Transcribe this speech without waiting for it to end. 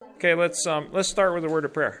Okay, let's start with a word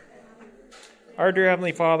of prayer. Our dear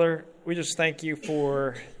Heavenly Father, we just thank you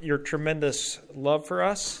for your tremendous love for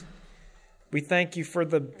us. We thank you for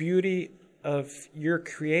the beauty of your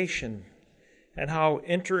creation and how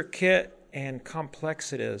intricate and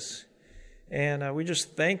complex it is. And we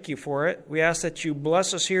just thank you for it. We ask that you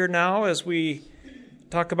bless us here now as we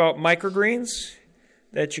talk about microgreens,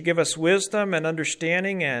 that you give us wisdom and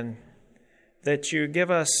understanding, and that you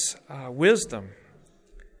give us wisdom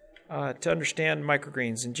to understand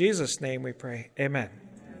microgreens. In Jesus' name we pray. Amen.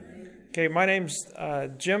 Okay, my name's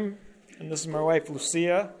Jim, and this is my wife,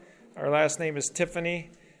 Lucia. Our last name is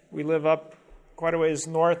Tiffany. We live up quite a ways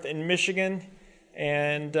north in Michigan,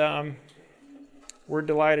 and we're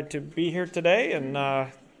delighted to be here today, and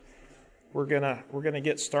we're gonna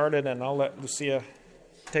get started, and I'll let Lucia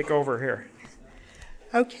take over here.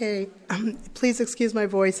 Okay, please excuse my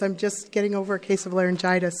voice. I'm just getting over a case of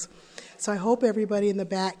laryngitis. So I hope everybody in the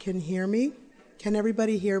back can hear me. Can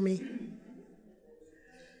everybody hear me?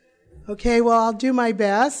 Okay, well, I'll do my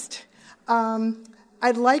best.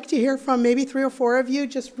 I'd like to hear from maybe 3 or 4 of you,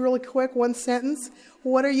 just really quick, one sentence.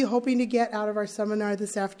 What are you hoping to get out of our seminar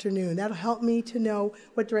this afternoon? That'll help me to know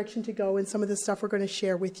what direction to go in some of the stuff we're going to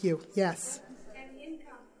share with you. Yes? An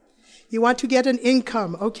income. You want to get an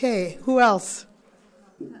income. Okay, who else?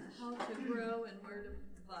 How to grow and where to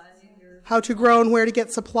buy your... How to grow and where to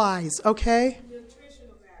get supplies. Okay?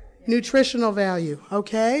 Nutritional value. Nutritional value.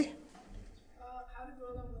 Okay? How to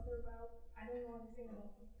grow them without... I don't know anything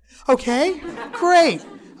about them. Okay, great.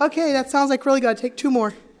 Okay, that sounds like really good. Take 2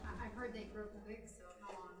 more. I've heard they grow quick, so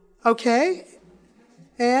how long? Okay,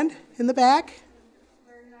 and in the back?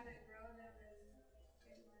 Learn how to grow them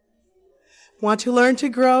and... Want to learn to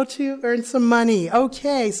grow to earn some money.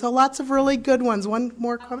 Okay, so lots of really good ones. One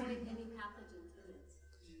more comment? Avoiding any pathogens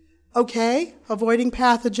in it. Okay, avoiding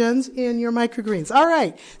pathogens in your microgreens. All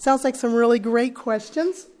right, sounds like some really great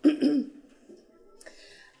questions. We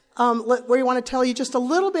want to tell you just a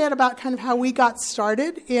little bit about kind of how we got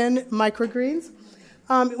started in microgreens.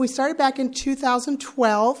 We started back in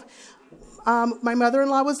 2012. My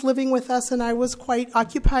mother-in-law was living with us, and I was quite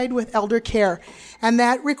occupied with elder care. And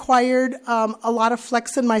that required a lot of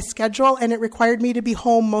flex in my schedule, and it required me to be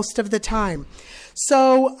home most of the time.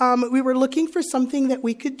 So we were looking for something that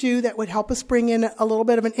we could do that would help us bring in a little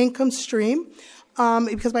bit of an income stream.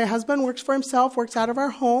 Because my husband works for himself, works out of our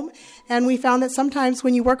home, and we found that sometimes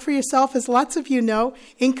when you work for yourself, as lots of you know,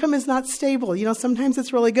 income is not stable. You know, sometimes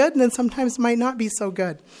it's really good, and then sometimes it might not be so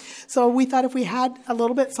good. So we thought if we had a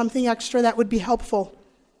little bit something extra, that would be helpful.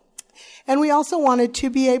 And we also wanted to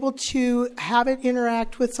be able to have it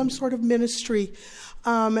interact with some sort of ministry,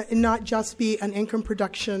 and not just be an income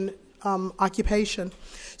production occupation.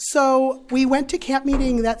 So we went to camp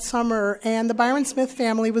meeting that summer, and the Byron Smith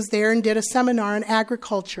family was there and did a seminar on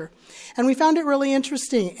agriculture. And we found it really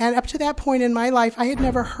interesting. And up to that point in my life, I had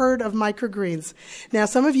never heard of microgreens. Now,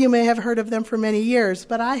 some of you may have heard of them for many years,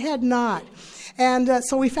 but I had not. And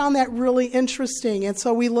so we found that really interesting. And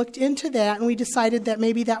so we looked into that, and we decided that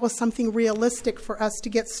maybe that was something realistic for us to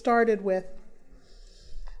get started with.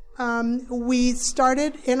 We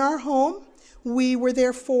started in our home. We were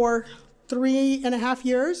there for 3.5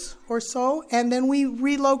 years or so, and then we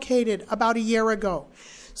relocated about a year ago.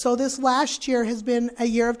 So this last year has been a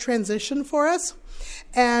year of transition for us,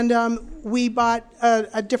 and we bought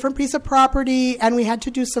a different piece of property, and we had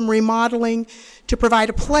to do some remodeling to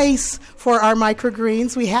provide a place for our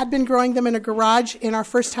microgreens. We had been growing them in a garage in our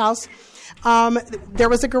first house. There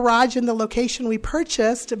was a garage in the location we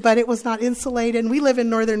purchased, but it was not insulated, and we live in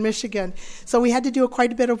northern Michigan. So we had to do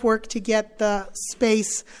quite a bit of work to get the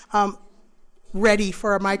space ready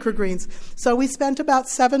for our microgreens. So we spent about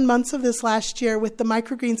 7 months of this last year with the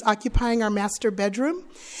microgreens occupying our master bedroom,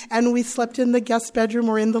 and we slept in the guest bedroom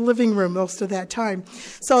or in the living room most of that time.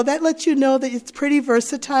 So that lets you know that it's pretty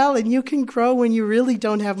versatile, and you can grow when you really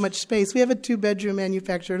don't have much space. We have a 2-bedroom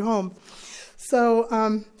manufactured home.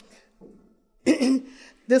 So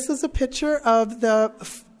this is a picture of the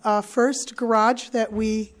first garage that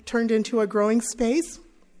we turned into a growing space.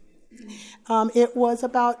 It was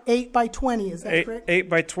about 8 by 20, is that correct? 8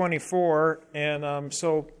 by 24, and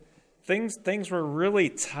so things were really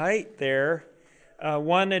tight there.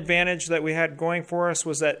 One advantage that we had going for us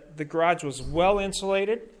was that the garage was well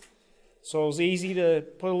insulated, so it was easy to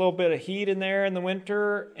put a little bit of heat in there in the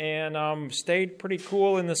winter, and stayed pretty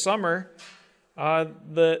cool in the summer.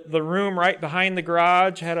 The room right behind the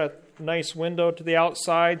garage had a nice window to the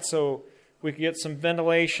outside, so we could get some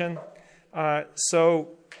ventilation. So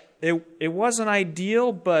it wasn't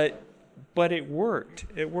ideal, but it worked.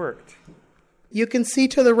 It worked. You can see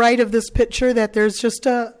to the right of this picture that there's just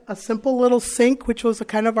a simple little sink, which was a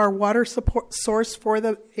kind of our water support source for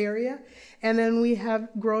the area. And then we have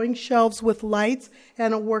growing shelves with lights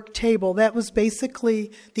and a work table. That was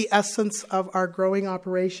basically the essence of our growing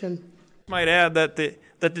operation. Might add that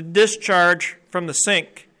the discharge from the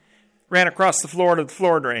sink ran across the floor to the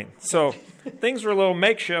floor drain. So things were a little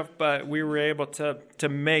makeshift, but we were able to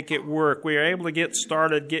make it work. We were able to get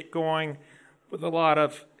started, get going with a lot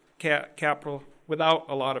of capital, without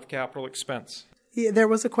a lot of capital expense. Yeah, there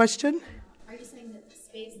was a question? Are you saying that the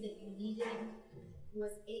space that you needed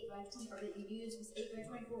was 8 by 20, or that you used was 8 by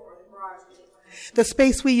 24, or the garage was 8 by 24? The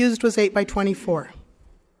space we used was 8 by 24.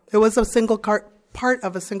 It was a single car, part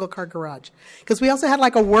of a single car garage. Because we also had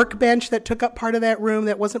like a workbench that took up part of that room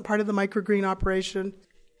that wasn't part of the microgreen operation.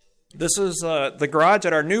 This is the garage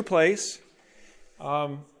at our new place.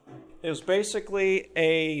 It was basically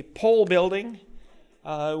a pole building,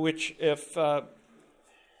 which if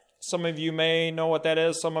some of you may know what that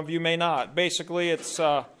is, some of you may not. Basically, it's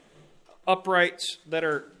uprights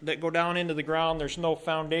that go down into the ground. There's no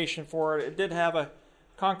foundation for it. It did have a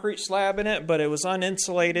concrete slab in it, but it was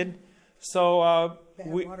uninsulated. So They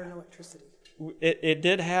had water and electricity. It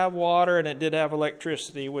did have water and it did have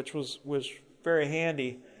electricity, which was very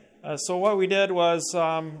handy. So what we did was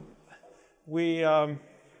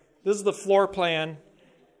this is the floor plan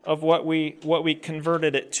of what we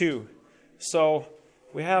converted it to. So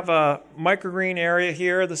we have a microgreen area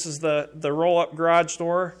here. This is the roll-up garage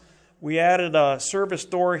door. We added a service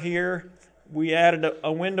door here. We added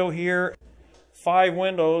a window here. 5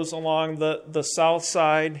 windows along the south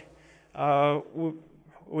side.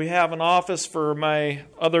 We have an office for my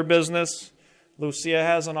other business. Lucia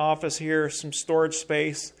has an office here, some storage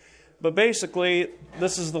space. But basically,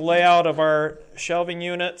 this is the layout of our shelving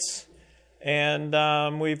units.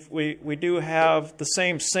 And we do have the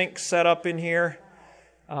same sink set up in here.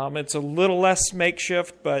 It's a little less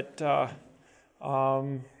makeshift, but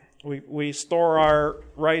we store our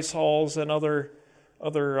rice hulls and other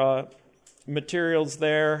materials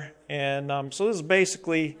there. And so this is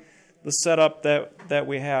basically the setup that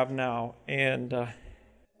we have now. And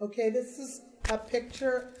Okay, this is a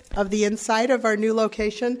picture of the inside of our new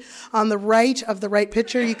location. On the right of the right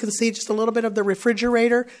picture, you can see just a little bit of the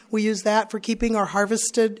refrigerator. We use that for keeping our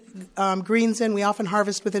harvested greens in. We often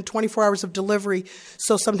harvest within 24 hours of delivery,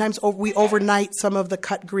 so sometimes we overnight some of the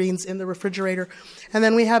cut greens in the refrigerator. And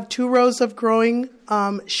then we have 2 rows of growing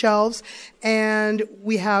shelves, and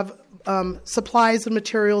we have supplies and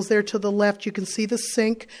materials there to the left. You can see the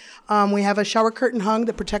sink. We have a shower curtain hung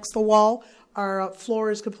that protects the wall. Our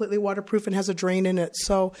floor is completely waterproof and has a drain in it,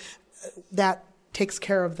 so that takes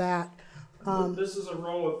care of that. this is a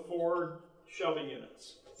row of 4 shelving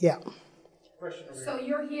units. Yeah. Question over here. So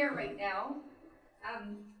you're here right now.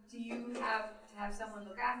 Do you have to have someone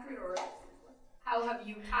look after it, or how have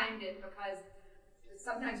you timed it? Because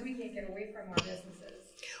sometimes we can't get away from our businesses.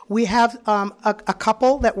 We have a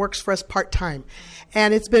couple that works for us part-time,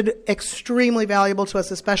 and it's been extremely valuable to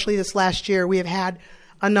us, especially this last year. We have had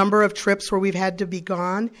a number of trips where we've had to be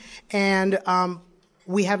gone, and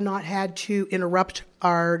we have not had to interrupt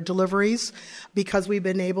our deliveries because we've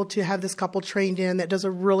been able to have this couple trained in that does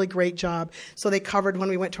a really great job. So they covered when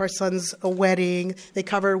we went to our son's wedding. They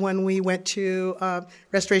covered when we went to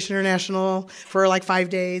Restoration International for like 5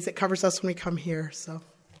 days. It covers us when we come here. So,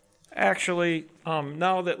 actually,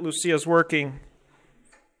 now that Lucia's working,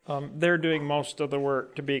 they're doing most of the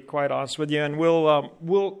work, to be quite honest with you. And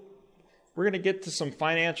we're going to get to some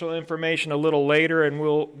financial information a little later, and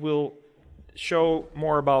we'll show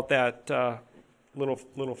more about that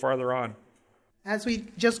little farther on. as we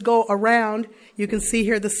just go around, you can see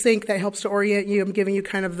here the sink that helps to orient you. I'm giving you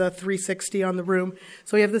kind of the 360 on the room.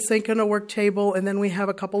 So we have the sink and a work table, and then we have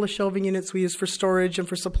a couple of shelving units we use for storage and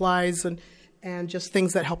for supplies and just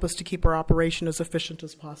things that help us to keep our operation as efficient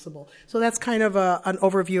as possible. So that's kind of an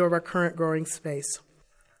overview of our current growing space.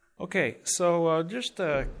 Okay, so just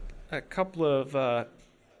a couple of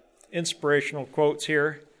inspirational quotes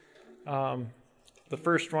here. The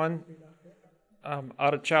first one,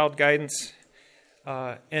 out of Child Guidance.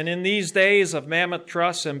 And in these days of mammoth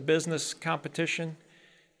trusts and business competition,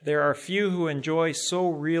 there are few who enjoy so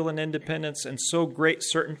real an independence and so great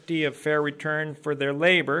certainty of fair return for their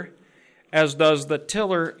labor as does the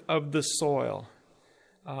tiller of the soil.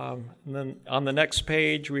 And then on the next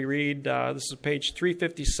page we read, this is page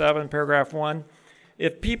 357, paragraph 1,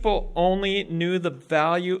 if people only knew the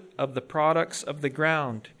value of the products of the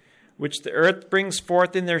ground, which the earth brings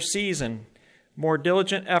forth in their season, more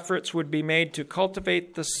diligent efforts would be made to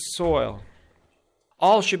cultivate the soil.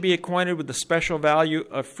 All should be acquainted with the special value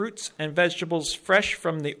of fruits and vegetables fresh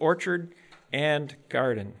from the orchard and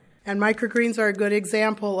garden. And microgreens are a good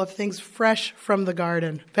example of things fresh from the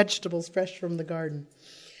garden, vegetables fresh from the garden.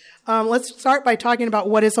 Let's start by talking about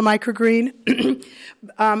what is a microgreen.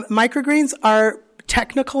 Microgreens are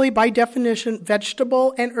technically, by definition,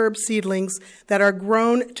 vegetable and herb seedlings that are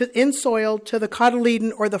grown in soil to the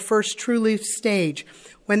cotyledon or the first true leaf stage,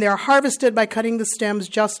 when they are harvested by cutting the stems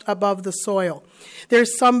just above the soil.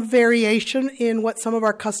 There's some variation in what some of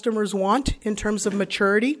our customers want in terms of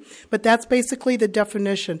maturity, but that's basically the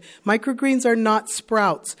definition. Microgreens are not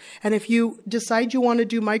sprouts. And if you decide you want to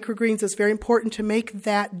do microgreens, it's very important to make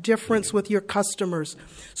that difference with your customers.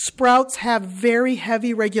 Sprouts have very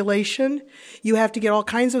heavy regulation. You have to get all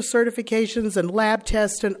kinds of certifications and lab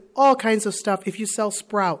tests and all kinds of stuff if you sell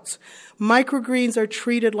sprouts. Microgreens are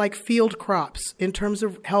treated like field crops in terms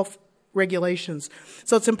of health regulations.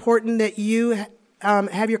 So it's important that you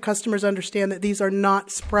have your customers understand that these are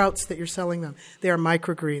not sprouts that you're selling them. They are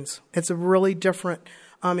microgreens. It's a really different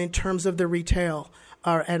in terms of the retail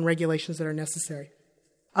and regulations that are necessary.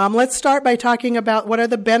 Let's start by talking about what are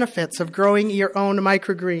the benefits of growing your own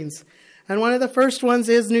microgreens. And one of the first ones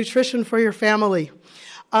is nutrition for your family.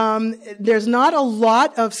 There's not a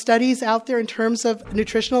lot of studies out there in terms of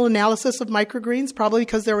nutritional analysis of microgreens, probably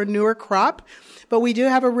because they're a newer crop. But we do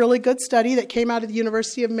have a really good study that came out of the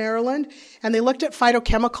University of Maryland, and they looked at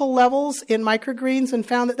phytochemical levels in microgreens and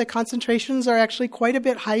found that the concentrations are actually quite a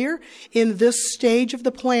bit higher in this stage of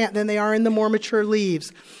the plant than they are in the more mature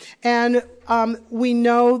leaves. And we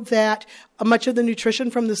know that much of the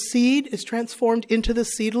nutrition from the seed is transformed into the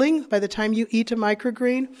seedling by the time you eat a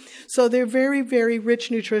microgreen. So they're very, very rich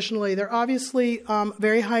nutritionally. They're obviously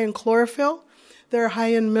very high in chlorophyll. They're high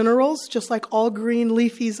in minerals, just like all green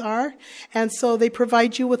leafies are. And so they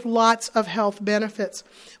provide you with lots of health benefits.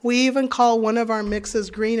 We even call one of our mixes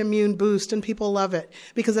Green Immune Boost, and people love it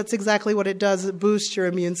because that's exactly what it does. It boosts your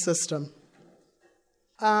immune system.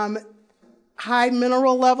 High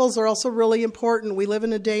mineral levels are also really important. We live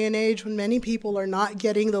in a day and age when many people are not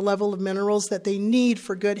getting the level of minerals that they need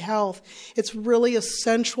for good health. It's really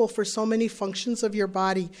essential for so many functions of your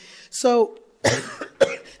body. So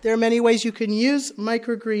there are many ways you can use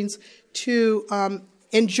microgreens to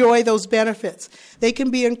enjoy those benefits. They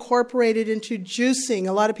can be incorporated into juicing.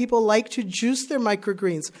 A lot of people like to juice their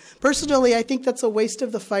microgreens. Personally, I think that's a waste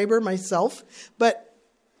of the fiber myself, but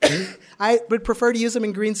I would prefer to use them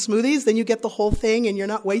in green smoothies. Then you get the whole thing and you're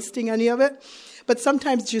not wasting any of it. But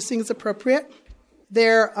sometimes juicing is appropriate.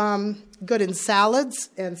 They're good in salads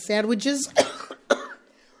and sandwiches,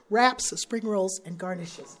 wraps, spring rolls, and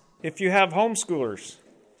garnishes. If you have homeschoolers,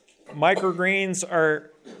 microgreens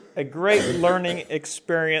are a great learning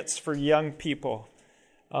experience for young people.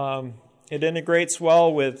 It integrates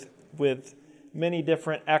well with many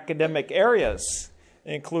different academic areas,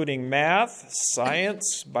 including math,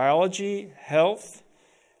 science, biology, health,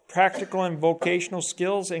 practical and vocational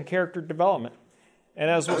skills, and character development. And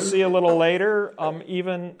as we'll see a little later,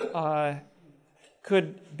 even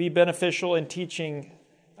could be beneficial in teaching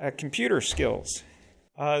computer skills.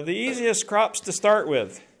 The easiest crops to start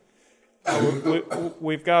with.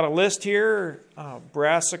 We've got a list here,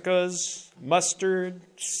 brassicas, mustard,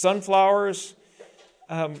 sunflowers.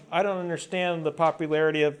 I don't understand the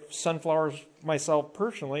popularity of sunflowers myself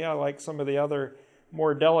personally. I like some of the other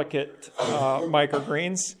more delicate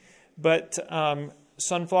microgreens. But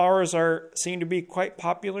sunflowers seem to be quite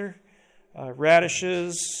popular.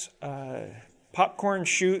 Radishes, popcorn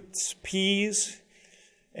shoots, peas.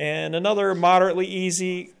 And another moderately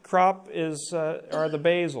easy crop are the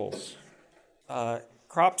basils.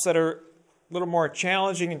 Crops that are a little more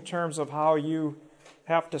challenging in terms of how you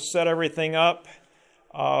have to set everything up.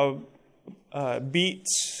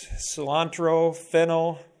 Beets, cilantro,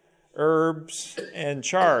 fennel, herbs, and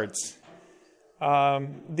chards.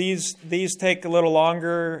 These take a little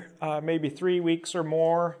longer, maybe 3 weeks or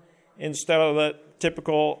more, instead of the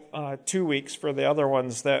typical 2 weeks for the other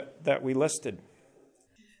ones that we listed.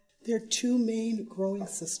 There are two main growing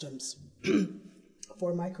systems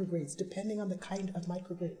for microgreens, depending on the kind of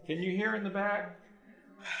microgreen. Can you hear in the back?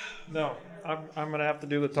 No, I'm going to have to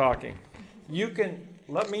do the talking. You can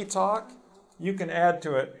let me talk. You can add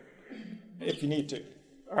to it if you need to.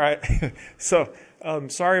 All right. So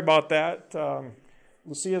sorry about that.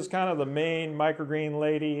 Lucia is kind of the main microgreen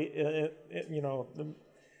lady,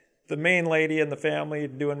 the main lady in the family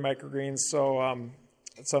doing microgreens. So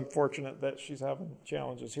it's unfortunate that she's having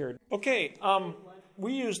challenges here. Okay.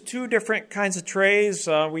 We use two different kinds of trays.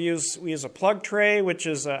 We use a plug tray, which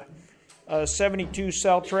is a 72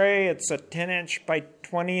 cell tray. It's a 10-inch by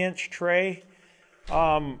 20-inch tray.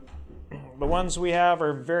 The ones we have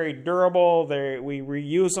are very durable. We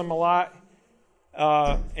reuse them a lot,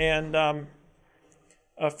 and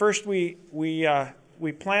First, we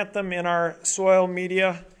plant them in our soil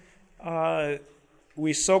media.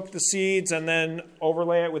 We soak the seeds and then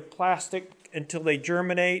overlay it with plastic until they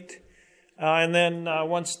germinate. And then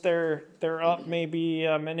once they're up maybe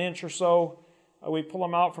an inch or so, we pull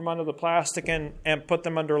them out from under the plastic and put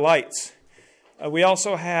them under lights. We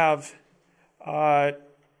also have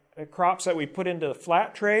crops that we put into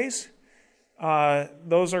flat trays.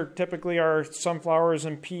 Those are typically our sunflowers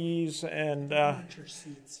and peas and the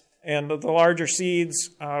larger seeds.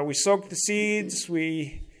 We soak the seeds.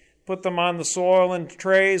 We put them on the soil in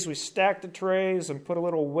trays. We stack the trays and put a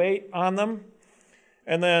little weight on them.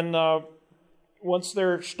 And then once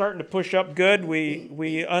they're starting to push up good,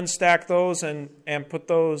 we unstack those and put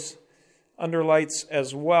those under lights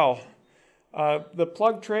as well. The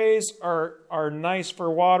plug trays are nice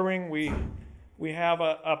for watering. We have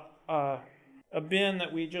a bin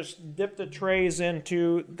that we just dip the trays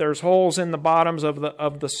into. There's holes in the bottoms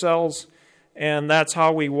of the cells, and that's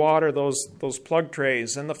how we water those plug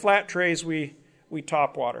trays. And the flat trays we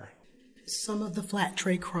top water. Some of the flat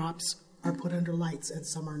tray crops are put under lights and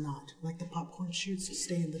some are not. Like the popcorn shoots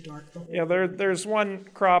stay in the dark. Yeah, there's one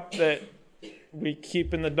crop that we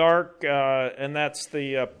keep in the dark, and that's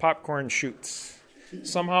the popcorn shoots.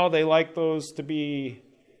 Somehow they like those to be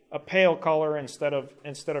a pale color instead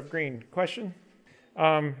of green. Question?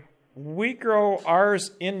 We grow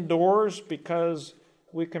ours indoors because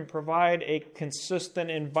we can provide a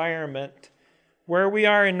consistent environment. Where we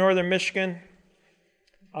are in northern Michigan,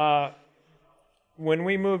 when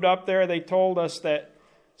we moved up there, they told us that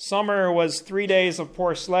summer was 3 days of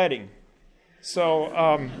poor sledding. So,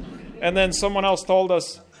 and then someone else told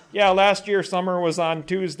us, yeah, last year summer was on a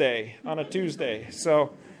Tuesday.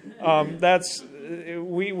 So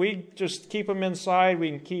we just keep them inside. We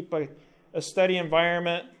can keep a steady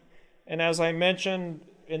environment. And as I mentioned,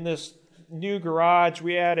 in this new garage,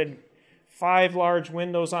 we added 5 large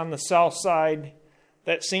windows on the south side.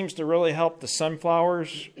 That seems to really help the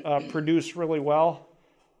sunflowers produce really well,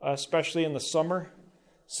 especially in the summer.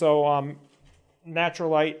 So natural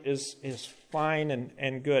light is fine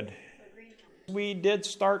and good. We did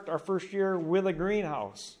start our first year with a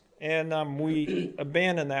greenhouse, and we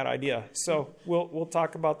abandoned that idea. So we'll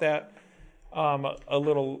talk about that a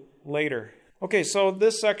little later. Okay, so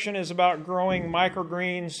this section is about growing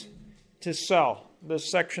microgreens to sell. This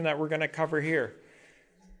section that we're going to cover here.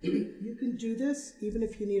 You can do this even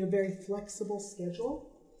if you need a very flexible schedule.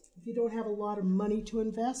 If you don't have a lot of money to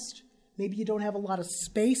invest, maybe you don't have a lot of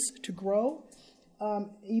space to grow,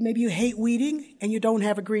 maybe you hate weeding and you don't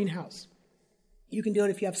have a greenhouse. You can do it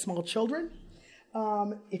if you have small children,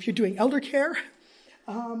 if you're doing elder care,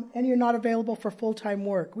 and you're not available for full-time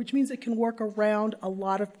work, which means it can work around a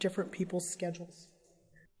lot of different people's schedules.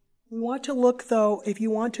 We want to look, though, if you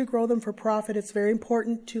want to grow them for profit, it's very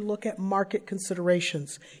important to look at market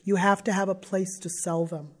considerations. You have to have a place to sell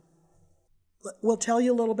them. We'll tell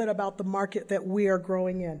you a little bit about the market that we are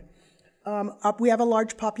growing in. We have a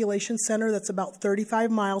large population center that's about 35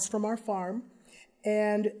 miles from our farm,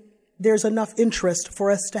 and there's enough interest for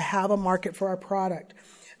us to have a market for our product.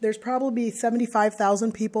 There's probably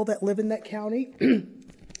 75,000 people that live in that county,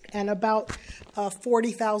 and about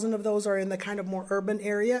 40,000 of those are in the kind of more urban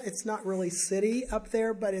area. It's not really city up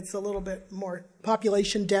there, but it's a little bit more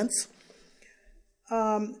population dense.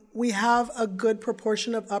 We have a good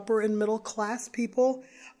proportion of upper and middle class people.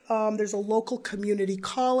 There's a local community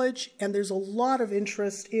college, and there's a lot of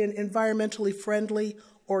interest in environmentally friendly,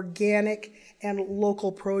 organic, and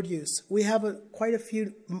local produce. We have quite a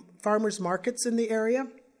few farmers markets in the area,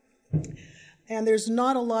 and there's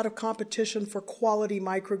not a lot of competition for quality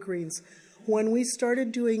microgreens. When we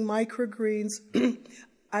started doing microgreens,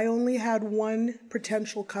 I only had one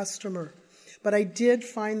potential customer, but I did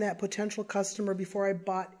find that potential customer before I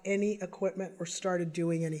bought any equipment or started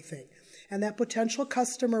doing anything. And that potential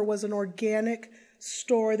customer was an organic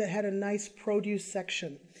store that had a nice produce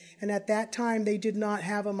section. And at that time, they did not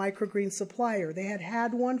have a microgreen supplier. They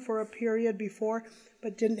had one for a period before,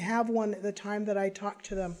 but didn't have one at the time that I talked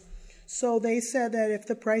to them. So they said that if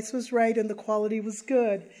the price was right and the quality was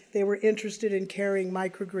good, they were interested in carrying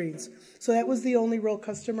microgreens. So that was the only real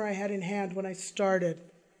customer I had in hand when I started.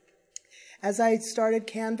 As I started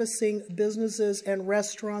canvassing businesses and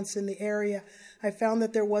restaurants in the area, I found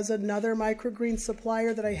that there was another microgreen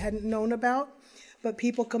supplier that I hadn't known about, but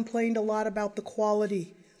people complained a lot about the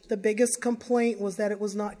quality. The biggest complaint was that it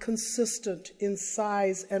was not consistent in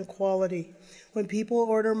size and quality. When people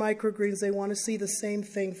order microgreens, they want to see the same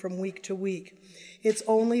thing from week to week. It's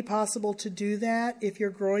only possible to do that if your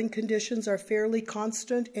growing conditions are fairly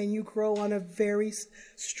constant and you grow on a very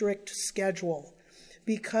strict schedule.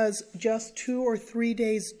 because just 2 or 3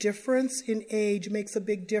 days difference in age makes a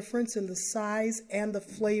big difference in the size and the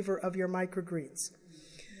flavor of your microgreens.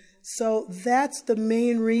 So that's the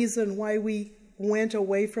main reason why we went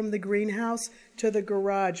away from the greenhouse to the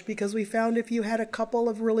garage, because we found if you had a couple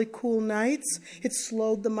of really cool nights, it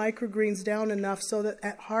slowed the microgreens down enough so that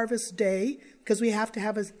at harvest day, because we have to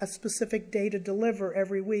have a specific day to deliver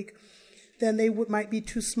every week, then they might be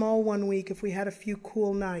too small one week if we had a few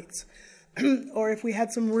cool nights. Or if we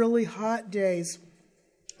had some really hot days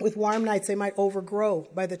with warm nights, they might overgrow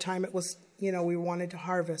by the time it was, we wanted to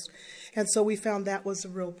harvest. And so we found that was a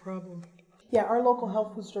real problem. Yeah, our local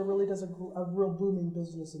health food store really does a real booming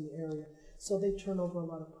business in the area. So they turn over a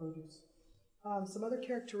lot of produce. Some other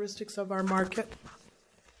characteristics of our market.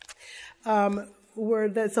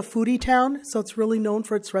 It's a foodie town, so it's really known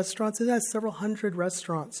for its restaurants. It has several hundred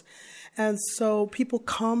restaurants. And so people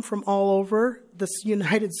come from all over the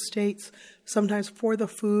United States, sometimes for the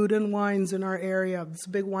food and wines in our area. It's a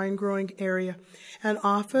big wine growing area. And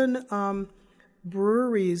often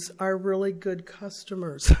breweries are really good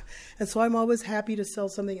customers. And so I'm always happy to sell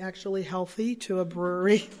something actually healthy to a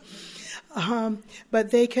brewery.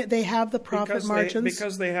 But they have the profit margins.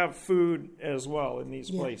 Because they have food as well in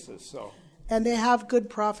these places. So. And they have good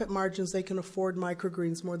profit margins. They can afford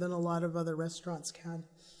microgreens more than a lot of other restaurants can.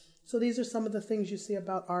 So these are some of the things you see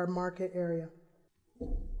about our market area.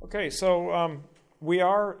 Okay, so we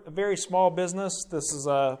are a very small business. This is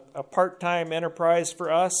a part-time enterprise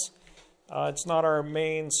for us. It's not our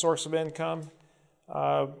main source of income.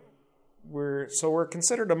 We're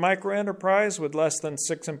considered a micro-enterprise with less than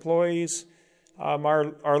 6 employees.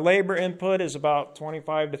 Our labor input is about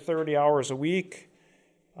 25 to 30 hours a week.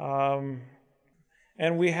 And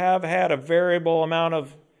we have had a variable amount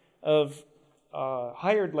of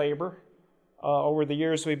hired labor over the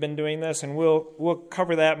years we've been doing this, and we'll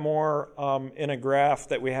cover that more in a graph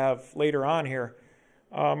that we have later on here.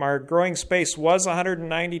 Our growing space was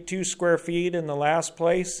 192 square feet in the last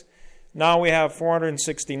place. Now we have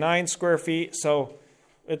 469 square feet, so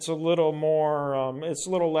it's a little more, it's a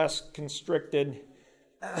little less constricted.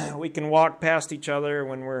 We can walk past each other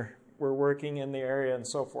when we're working in the area and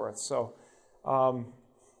so forth. So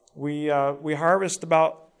we harvest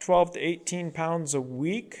about 12 to 18 pounds a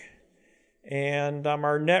week, and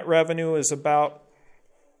our net revenue is about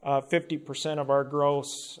 50% of our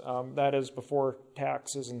gross, that is before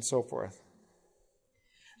taxes and so forth.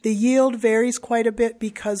 The yield varies quite a bit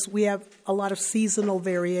because we have a lot of seasonal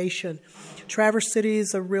variation. Traverse City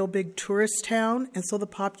is a real big tourist town, and so the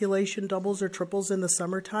population doubles or triples in the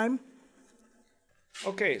summertime.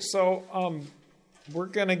 Okay, so we're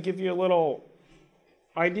going to give you a little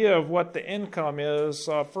idea of what the income is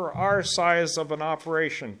for our size of an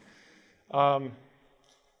operation.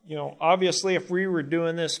 Obviously, if we were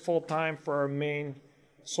doing this full-time for our main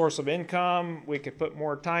source of income, we could put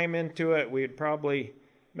more time into it. We'd probably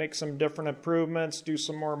make some different improvements, do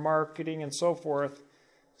some more marketing and so forth.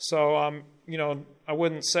 So, I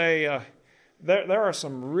wouldn't say there are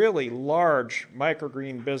some really large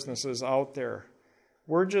microgreen businesses out there.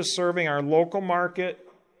 We're just serving our local market,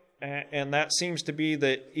 and that seems to be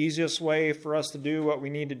the easiest way for us to do what we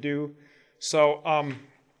need to do. So,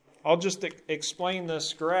 I'll just explain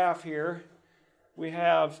this graph here. We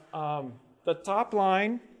have the top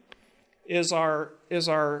line is our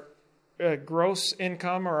gross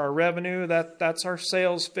income or our revenue. That's our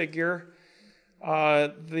sales figure.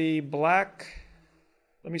 The black.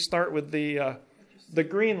 Let me start with the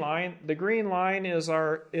green line. The green line is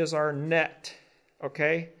our net.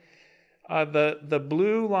 Okay. The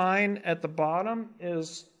blue line at the bottom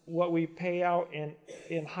is what we pay out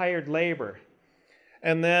in hired labor.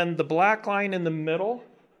 And then the black line in the middle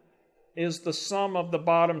is the sum of the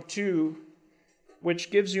bottom two, which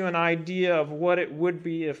gives you an idea of what it would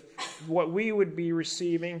be what we would be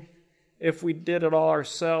receiving if we did it all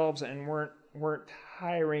ourselves and weren't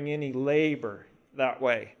hiring any labor that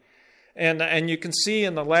way. And you can see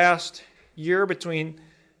in the last year between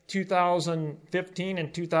 2015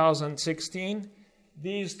 and 2016,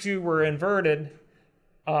 these two were inverted.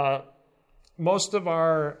 Most of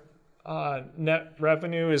our net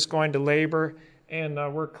revenue is going to labor, and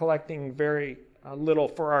we're collecting very little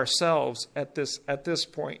for ourselves at this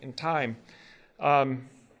point in time.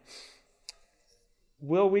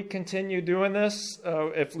 Will we continue doing this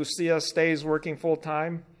if Lucia stays working full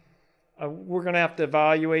time? We're going to have to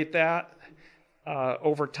evaluate that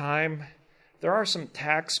over time. There are some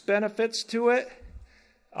tax benefits to it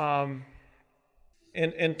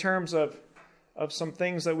in terms of some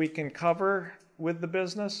things that we can cover with the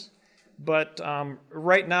business. But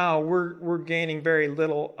right now, we're gaining very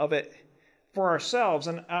little of it for ourselves.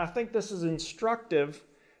 And I think this is instructive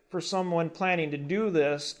for someone planning to do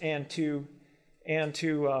this and to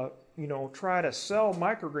try to sell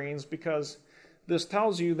microgreens, because this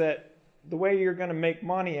tells you that the way you're going to make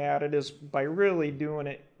money at it is by really doing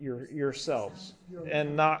it yourselves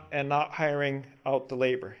and not hiring out the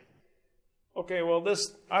labor. Okay, well,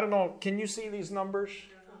 this, I don't know, can you see these numbers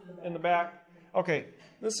in the back? Okay,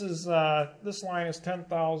 this line is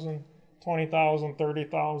 10,000, 20,000,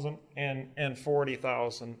 30,000, and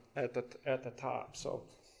 40,000 at the top. So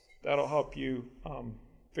that'll help you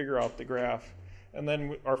figure out the graph. And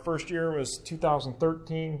then our first year was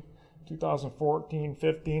 2013, 2014,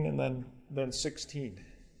 15, and then 16.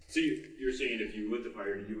 So you're saying if you would have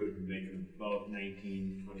hired, you would have been making about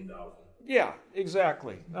 19,000, 20,000. Yeah,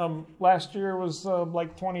 exactly. Last year was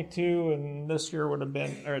like 22, and this year would have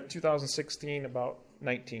been, or 2016, about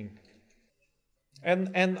 19.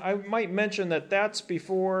 And I might mention that that's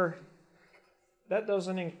before,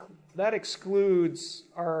 that excludes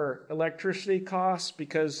our electricity costs,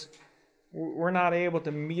 because we're not able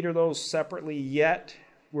to meter those separately yet.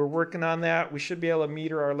 We're working on that. We should be able to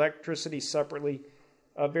meter our electricity separately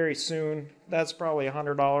very soon. That's probably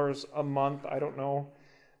 $100 a month. I don't know.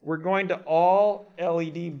 We're going to all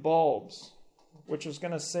LED bulbs, which is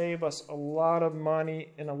going to save us a lot of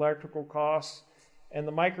money in electrical costs. And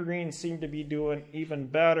the microgreens seem to be doing even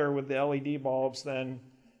better with the LED bulbs than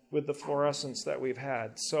with the fluorescents that we've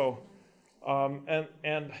had. So, and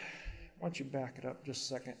why don't you back it up just a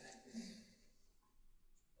second?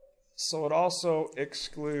 So it also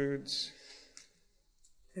excludes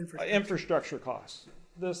infrastructure costs.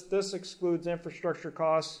 This excludes infrastructure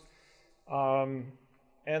costs.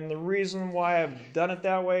 And the reason why I've done it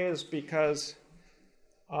that way is because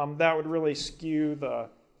that would really skew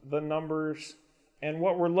the numbers. And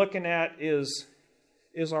what we're looking at is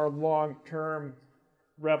our long-term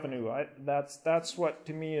revenue. That's what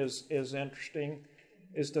to me is interesting,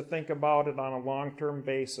 is to think about it on a long-term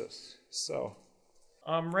basis. So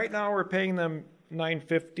right now we're paying them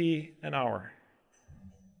 $9.50 an hour,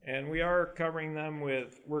 and we are covering them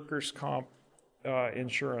with workers' comp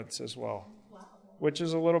insurance as well, which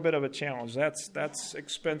is a little bit of a challenge. That's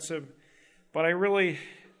expensive, but I really,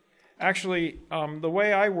 actually, the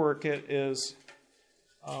way I work it is,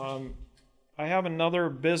 I have another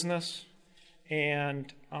business,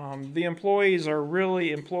 and the employees are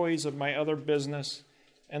really employees of my other business,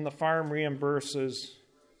 and the farm reimburses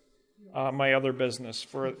my other business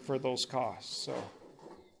for those costs. So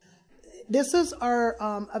this is our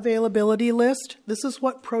availability list. This is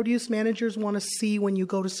what produce managers want to see when you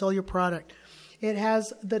go to sell your product. It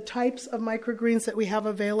has the types of microgreens that we have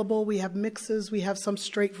available. We have mixes. We have some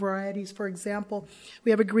straight varieties. For example, we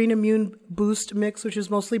have a green immune boost mix, which is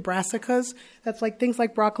mostly brassicas. That's like things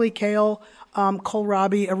like broccoli, kale,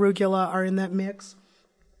 kohlrabi, arugula are in that mix.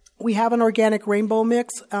 We have an organic rainbow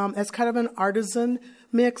mix. It's kind of an artisan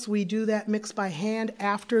mix. We do that mix by hand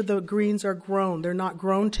after the greens are grown. They're not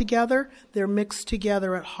grown together. They're mixed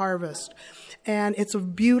together at harvest. And it's a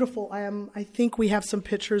beautiful, I think we have some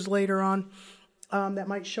pictures later on that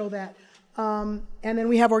might show that. And then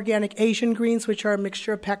we have organic Asian greens, which are a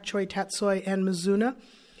mixture of pak choi, tatsoi, and mizuna.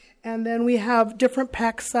 And then we have different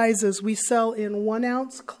pack sizes. We sell in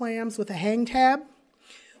 1-ounce clams with a hang tab.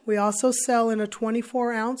 We also sell in a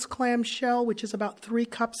 24-ounce clam shell, which is about 3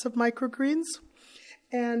 cups of microgreens.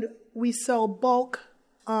 And we sell bulk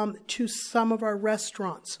to some of our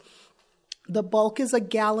restaurants. The bulk is a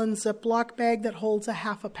gallon Ziploc bag that holds a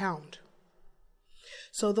half a pound.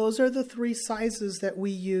 So those are the 3 sizes that we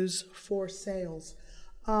use for sales.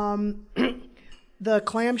 The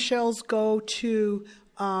clamshells go to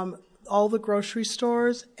all the grocery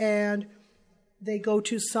stores, and they go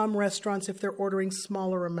to some restaurants if they're ordering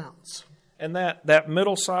smaller amounts. And that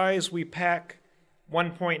middle size, we pack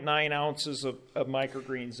 1.9 ounces of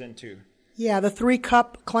microgreens into. Yeah, the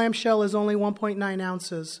 3-cup clamshell is only 1.9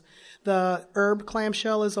 ounces. The herb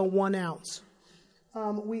clamshell is a 1 ounce.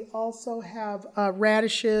 We also have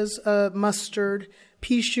radishes, mustard,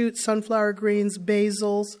 pea shoots, sunflower greens,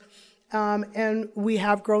 basils, and we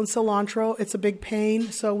have grown cilantro. It's a big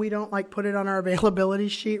pain, so we don't put it on our availability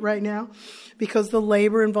sheet right now because the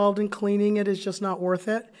labor involved in cleaning it is just not worth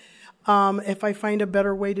it. If I find a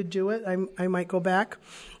better way to do it, I might go back.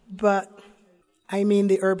 But I mean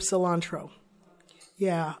the herb cilantro.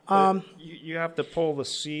 Yeah. You have to pull the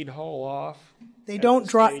seed hull off. They don't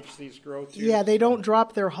drop. These grow through. Yeah, they don't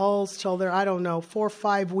drop their hulls till they're 4 or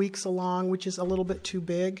 5 weeks along, which is a little bit too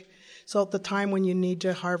big. So at the time when you need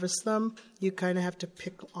to harvest them, you kind of have to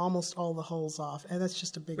pick almost all the hulls off, and that's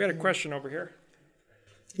just a big. We had a question over here.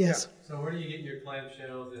 Yes. So where do you get your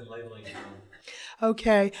clamshells and labeling from?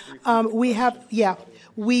 Okay. We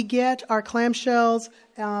get our clamshells,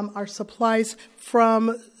 our supplies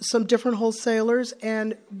from some different wholesalers,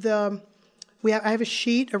 and I have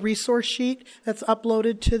a resource sheet that's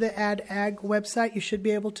uploaded to the Ad Ag website. You should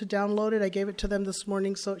be able to download it. I gave it to them this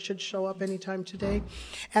morning, so it should show up anytime today.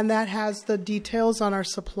 And that has the details on our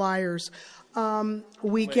suppliers.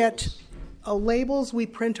 We get labels we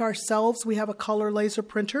print ourselves. We have a color laser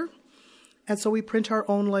printer, and so we print our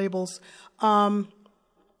own labels.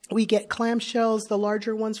 We get clamshells, the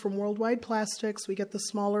larger ones from Worldwide Plastics. We get the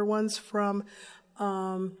smaller ones from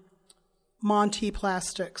Monty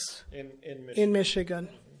Plastics in Michigan.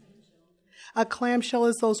 A clamshell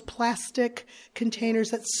is those plastic containers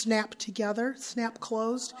that snap together, snap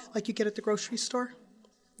closed, like you get at the grocery store.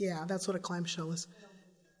 Yeah, that's what a clamshell is.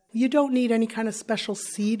 You don't need any kind of special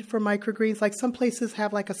seed for microgreens. Like some places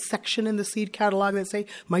have like a section in the seed catalog that say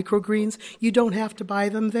microgreens. You don't have to buy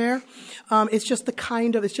them there. It's just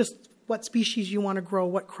it's just what species you want to grow,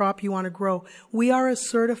 what crop you want to grow. We are a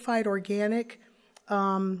certified organic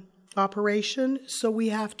operation, so we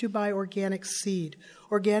have to buy organic seed.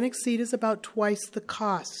 Organic seed is about twice the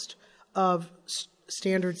cost of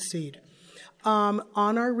standard seed. On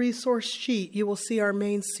our resource sheet, you will see our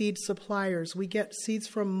main seed suppliers. We get seeds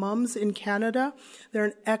from Mums in Canada. They're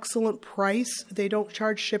an excellent price. They don't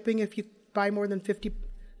charge shipping if you buy more than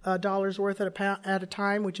 $50 worth at a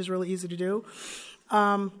time, which is really easy to do.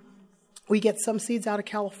 We get some seeds out of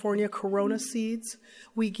California, Corona seeds.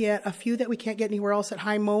 We get a few that we can't get anywhere else at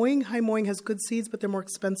High Mowing. High Mowing has good seeds, but they're more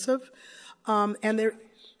expensive.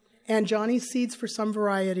 And Johnny's seeds for some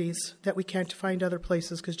varieties that we can't find other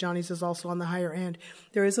places because Johnny's is also on the higher end.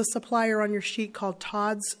 There is a supplier on your sheet called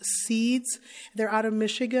Todd's Seeds. They're out of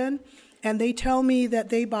Michigan, and they tell me that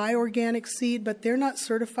they buy organic seed, but they're not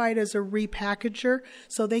certified as a repackager,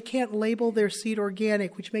 so they can't label their seed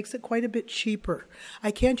organic, which makes it quite a bit cheaper.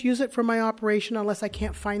 I can't use it for my operation unless I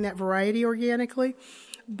can't find that variety organically,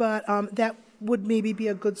 but that would maybe be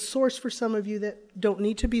a good source for some of you that don't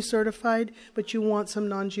need to be certified, but you want some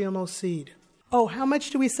non-GMO seed. Oh, how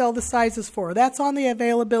much do we sell the sizes for? That's on the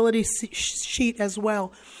availability sheet as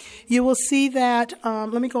well. You will see that,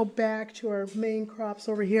 let me go back to our main crops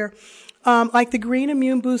over here. Like the Green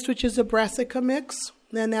Immune Boost, which is a brassica mix,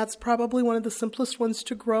 and that's probably one of the simplest ones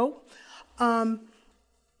to grow. 1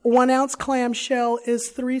 ounce clamshell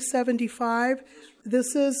is $3.75.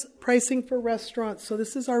 This is pricing for restaurants, so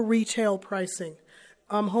this is our retail pricing.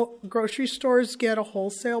 Grocery stores get a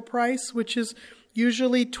wholesale price, which is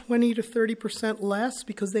usually 20 to 30% less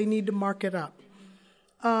because they need to mark it up.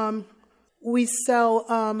 We sell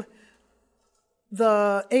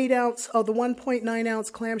the 1.9 ounce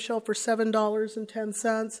clamshell for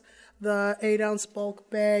 $7.10. The 8 ounce bulk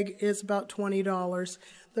bag is about $20.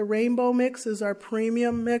 The rainbow mix is our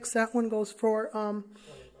premium mix. That one goes for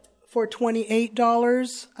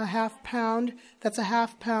 $28 a half pound. That's a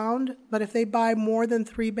half pound, but if they buy more than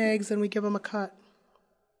 3 bags, then we give them a cut.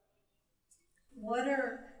 What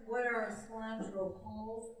are cilantro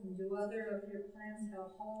hulls? And do other of your plants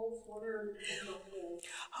have hulls? What are the hulls?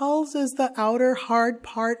 Hulls is the outer hard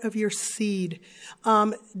part of your seed.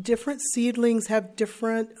 Different seedlings have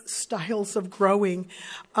different styles of growing.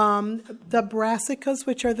 The brassicas,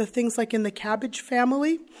 which are the things like in the cabbage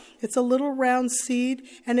family, it's a little round seed,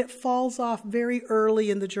 and it falls off very early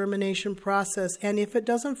in the germination process. And if it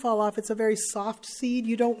doesn't fall off, it's a very soft seed.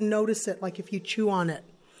 You don't notice it like if you chew on it.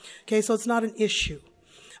 Okay, so it's not an issue.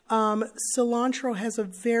 Cilantro has a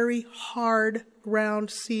very hard,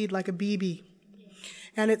 round seed like a BB.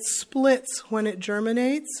 And it splits when it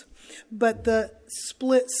germinates, but the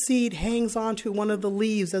split seed hangs onto one of the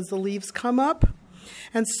leaves as the leaves come up.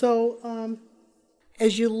 And so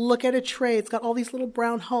as you look at a tray, it's got all these little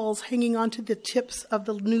brown hulls hanging onto the tips of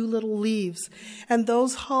the new little leaves. And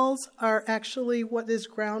those hulls are actually what is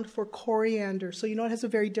ground for coriander. So you know it has a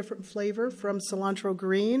very different flavor from cilantro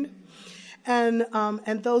green. And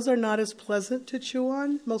those are not as pleasant to chew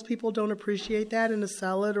on. Most people don't appreciate that in a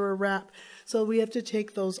salad or a wrap. So we have to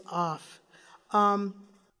take those off.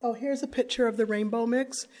 Here's a picture of the rainbow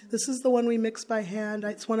mix. This is the one we mix by hand.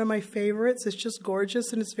 It's one of my favorites. It's just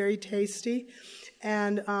gorgeous and it's very tasty.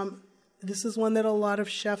 And this is one that a lot of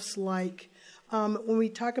chefs like. When we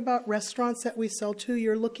talk about restaurants that we sell to,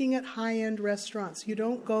 you're looking at high-end restaurants. You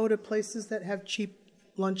don't go to places that have cheap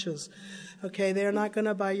lunches. Okay, they're not going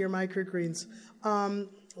to buy your microgreens.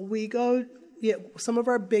 Some of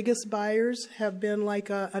our biggest buyers have been like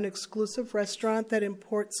an exclusive restaurant that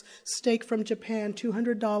imports steak from Japan,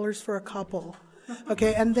 $200 for a couple.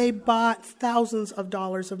 Okay, and they bought thousands of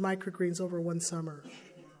dollars of microgreens over one summer.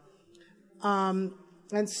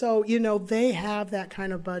 And so, they have that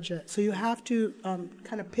kind of budget. So you have to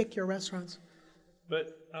kind of pick your restaurants.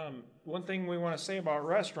 But one thing we want to say about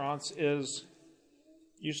restaurants is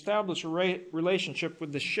you establish a relationship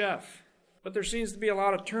with the chef. But there seems to be a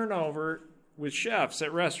lot of turnover with chefs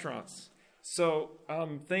at restaurants. So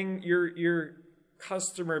your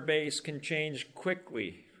customer base can change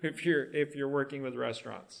quickly if you're working with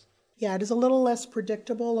restaurants. Yeah, it is a little less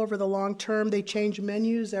predictable over the long term. They change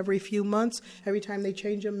menus every few months. Every time they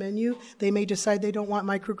change a menu, they may decide they don't want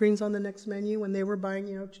microgreens on the next menu when they were buying,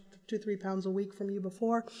 2-3 pounds a week from you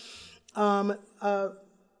before. A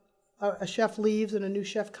chef leaves and a new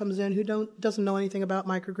chef comes in who doesn't know anything about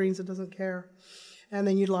microgreens and doesn't care, and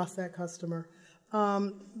then you lost that customer.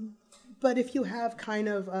 But if you have kind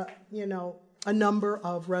of a number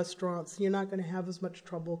of restaurants, you're not going to have as much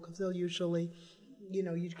trouble because they'll usually,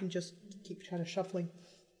 you can just keep kind of shuffling.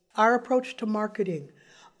 Our approach to marketing.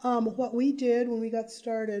 What we did when we got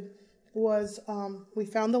started was we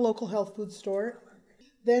found the local health food store.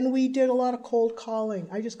 Then we did a lot of cold calling.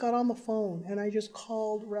 I just got on the phone and I just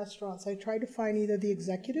called restaurants. I tried to find either the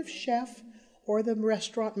executive chef or the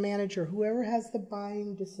restaurant manager, whoever has the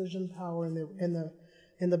buying decision power in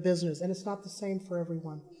the business. And it's not the same for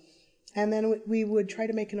everyone. And then we would try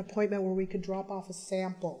to make an appointment where we could drop off a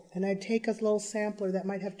sample. And I'd take a little sampler that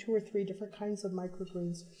might have 2 or 3 different kinds of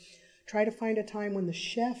microgreens. Try to find a time when the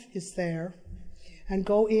chef is there and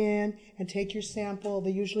go in and take your sample.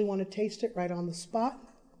 They usually want to taste it right on the spot.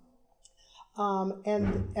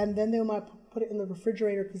 And then they might put it in the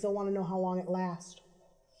refrigerator because they'll want to know how long it lasts.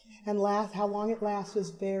 And how long it lasts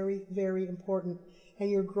is very, very important.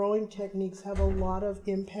 And your growing techniques have a lot of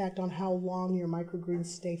impact on how long your microgreens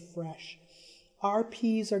stay fresh. Our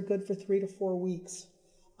peas are good for 3 to 4 weeks.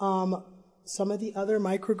 Some of the other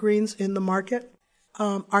microgreens in the market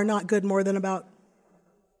are not good more than about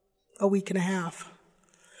a week and a half.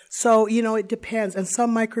 So, it depends. And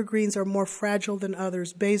some microgreens are more fragile than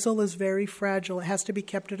others. Basil is very fragile. It has to be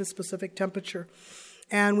kept at a specific temperature.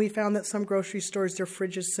 And we found that some grocery stores, their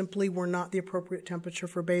fridges simply were not the appropriate temperature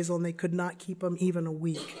for basil, and they could not keep them even a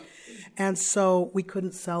week. And so we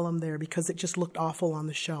couldn't sell them there because it just looked awful on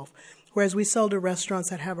the shelf. Whereas we sell to restaurants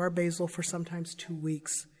that have our basil for sometimes 2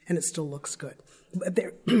 weeks, and it still looks good.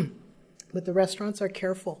 But the restaurants are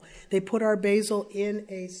careful. They put our basil in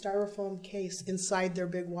a styrofoam case inside their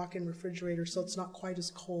big walk-in refrigerator, so it's not quite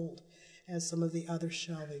as cold as some of the other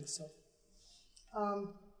shelving. So,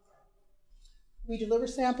 we deliver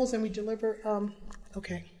samples and we deliver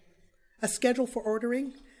a schedule for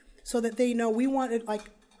ordering, so that they know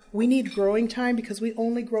we need growing time because we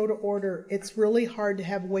only grow to order. It's really hard to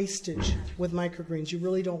have wastage with microgreens. You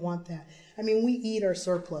really don't want that. I mean, we eat our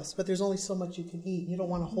surplus, but there's only so much you can eat. You don't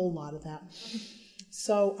want a whole lot of that.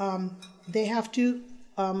 So they have to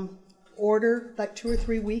order 2 or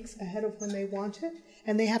 3 weeks ahead of when they want it,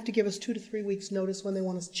 and they have to give us 2 to 3 weeks notice when they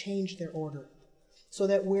want to change their order, so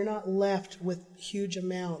that we're not left with huge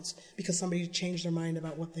amounts because somebody changed their mind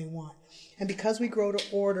about what they want. And because we grow to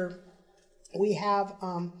order, we have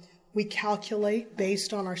we calculate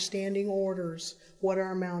based on our standing orders what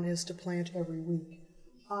our amount is to plant every week.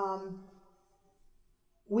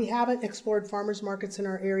 We haven't explored farmers markets in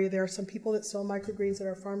our area. There are some people that sell microgreens at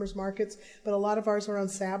our farmers markets, but a lot of ours are on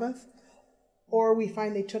Sabbath. Or we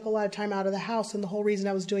find they took a lot of time out of the house, and the whole reason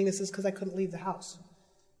I was doing this is because I couldn't leave the house.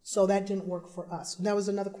 So that didn't work for us. That was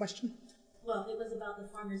another question? Well, it was about the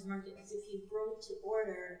farmer's market, because if you grow to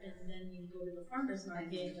order and then you go to the farmer's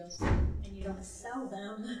market and you don't sell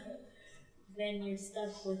them, then you're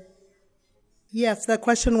stuck with... Yes, that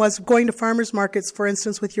question was going to farmers markets, for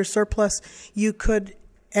instance, with your surplus, you could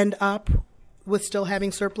end up with still having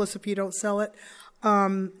surplus if you don't sell it.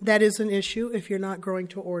 That is an issue if you're not growing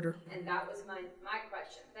to order. And that was my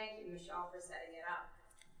question. Thank you, Michelle, for setting it up.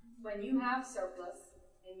 When you have surplus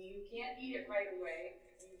and you can't eat it right away,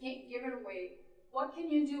 you can't give it away, what can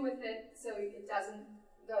you do with it so it doesn't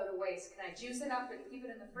go to waste? Can I juice it up and keep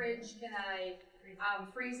it in the fridge? Can I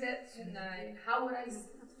freeze it? How would I...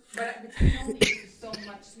 But you only use so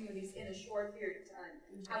much smoothies in a short period of time.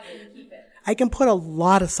 How can you keep it? I can put a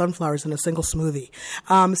lot of sunflowers in a single smoothie.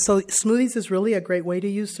 So smoothies is really a great way to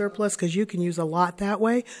use surplus because you can use a lot that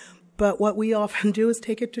way. But what we often do is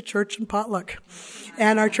take it to church and potluck.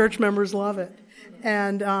 And our church members love it.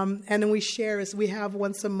 And then we share. We have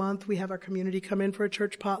once a month, we have our community come in for a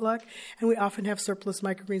church potluck. And we often have surplus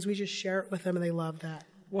microgreens. We just share it with them, and they love that.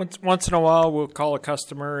 Once in a while, we'll call a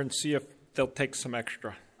customer and see if they'll take some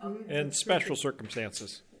extra. In special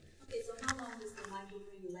circumstances. Okay, so how long does the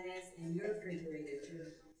microgreen last in your refrigerator?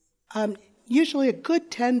 Usually a good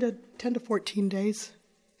 10 to 14 days.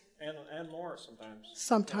 And more sometimes.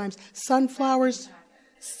 Sometimes. Sunflowers.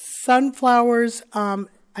 Sunflowers, I'm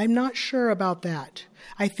not sure about that.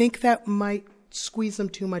 I think that might squeeze them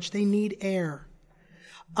too much. They need air.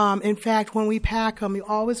 In fact, when we pack them, we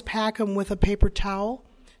always pack them with a paper towel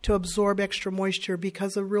to absorb extra moisture,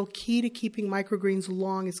 because the real key to keeping microgreens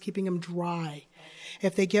long is keeping them dry.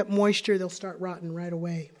 If they get moisture, they'll start rotting right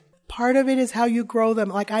away. Part of it is how you grow them.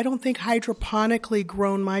 Like, I don't think hydroponically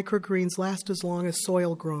grown microgreens last as long as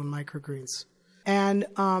soil-grown microgreens. And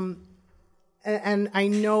I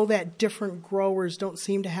know that different growers don't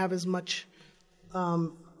seem to have as much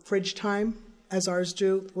fridge time as ours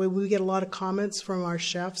do. We get a lot of comments from our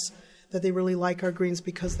chefs that they really like our greens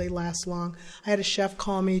because they last long. I had a chef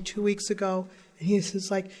call me 2 weeks ago, and he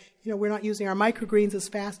was like, we're not using our microgreens as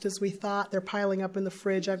fast as we thought. They're piling up in the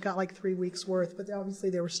fridge. I've got like 3 weeks worth, but obviously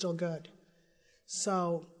they were still good.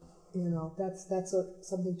 So, that's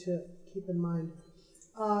something to keep in mind.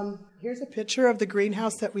 Here's a picture of the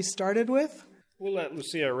greenhouse that we started with. We'll let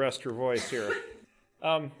Lucia rest her voice here.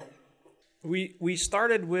 We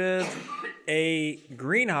started with a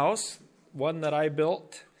greenhouse, one that I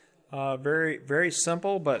built. Very, very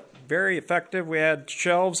simple, but very effective. We had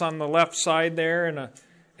shelves on the left side there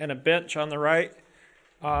and a bench on the right.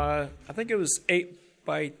 I think it was 8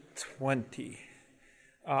 by 20.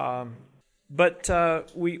 But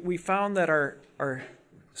we found that our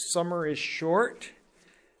summer is short,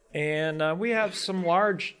 and we have some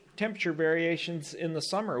large temperature variations in the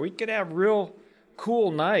summer. We could have real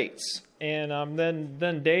cool nights, and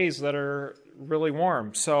then days that are really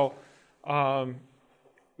warm. So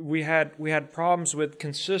we had problems with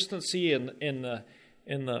consistency in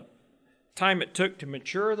the time it took to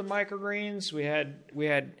mature the microgreens. We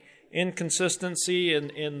had inconsistency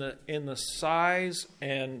in the size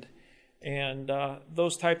and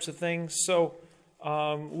those types of things. So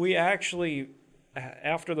we actually,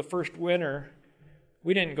 after the first winter,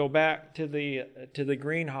 we didn't go back to the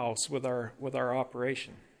greenhouse with our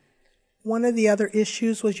operation. One of the other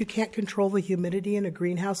issues was you can't control the humidity in a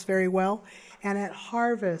greenhouse very well. And at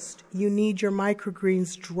harvest, you need your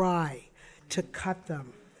microgreens dry to cut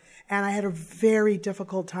them. And I had a very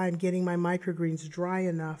difficult time getting my microgreens dry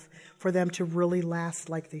enough for them to really last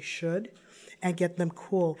like they should and get them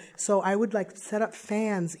cool. So I would set up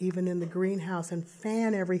fans even in the greenhouse and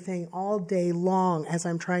fan everything all day long as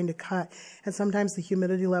I'm trying to cut. And sometimes the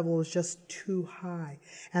humidity level is just too high.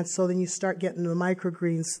 And so then you start getting the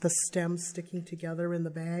microgreens, the stems sticking together in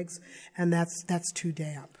the bags, and that's too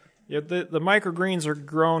damp. Yeah, the microgreens are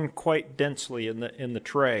grown quite densely in the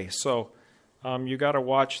tray, so you got to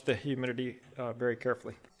watch the humidity very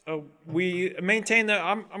carefully. We maintain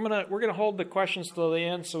that. We're gonna hold the questions till the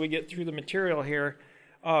end, so we get through the material here.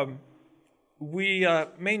 We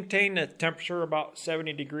maintain the temperature about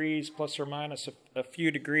 70 degrees, plus or minus a few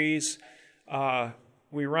degrees.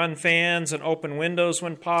 We run fans and open windows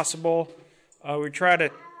when possible. We try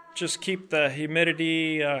to just keep the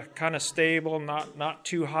humidity kind of stable, not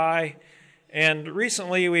too high. And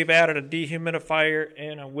recently we've added a dehumidifier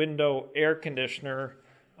and a window air conditioner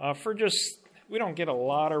we don't get a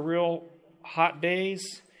lot of real hot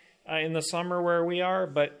days in the summer where we are,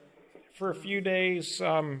 but for a few days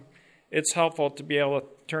it's helpful to be able to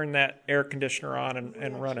turn that air conditioner on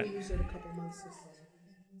and run it.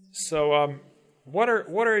 So what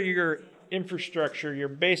are your infrastructure, your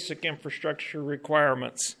basic infrastructure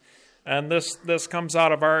requirements? And this comes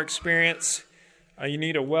out of our experience. You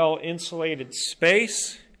need a well-insulated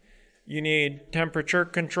space. You need temperature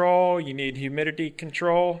control. You need humidity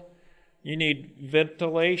control. You need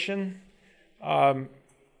ventilation.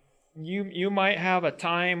 You might have a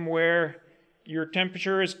time where your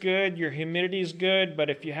temperature is good, your humidity is good,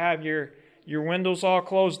 but if you have your windows all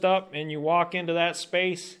closed up and you walk into that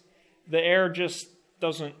space, the air just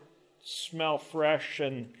doesn't smell fresh,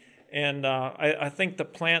 and I think the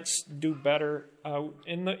plants do better.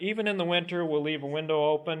 Even in the winter, we'll leave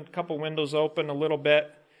a couple windows open a little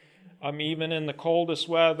bit. Even in the coldest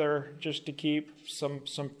weather, just to keep some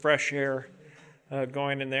fresh air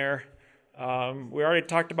going in there. We already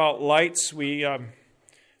talked about lights. We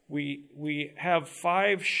have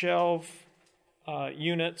 5 shelf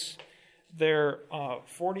units. They're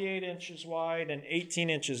 48 inches wide and 18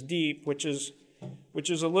 inches deep, which is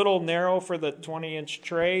a little narrow for the 20-inch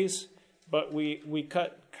trays. But we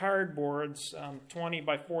cut cardboards 20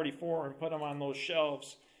 by 44 and put them on those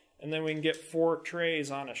shelves. And then we can get 4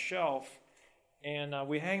 trays on a shelf, and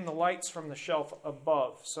we hang the lights from the shelf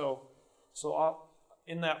above. So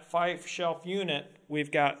in that 5-shelf unit,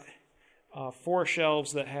 we've got 4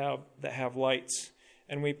 shelves that have lights,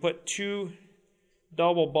 and we put 2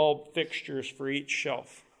 double bulb fixtures for each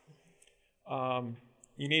shelf.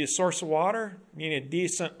 You need a source of water. You need a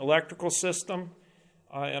decent electrical system.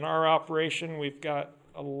 In our operation, we've got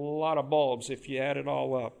a lot of bulbs. If you add it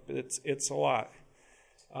all up, it's a lot.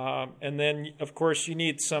 And then, of course, you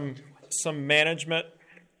need some management,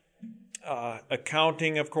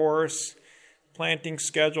 accounting, of course, planting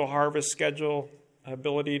schedule, harvest schedule,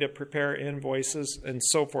 ability to prepare invoices, and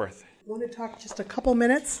so forth. I want to talk just a couple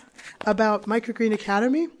minutes about Microgreen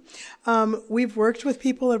Academy. We've worked with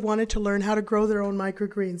people that wanted to learn how to grow their own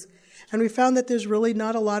microgreens. And we found that there's really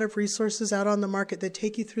not a lot of resources out on the market that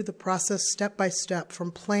take you through the process step by step,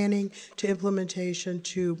 from planning to implementation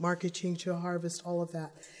to marketing to harvest, all of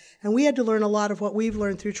that. And we had to learn a lot of what we've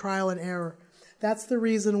learned through trial and error. That's the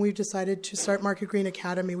reason we've decided to start Microgreen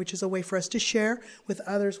Academy, which is a way for us to share with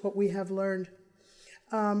others what we have learned.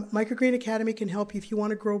 Microgreen Academy can help you if you want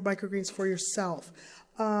to grow microgreens for yourself,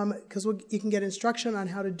 because you can get instruction on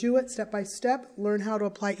how to do it step by step, learn how to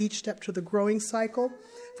apply each step to the growing cycle,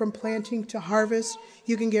 from planting to harvest.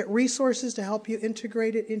 You can get resources to help you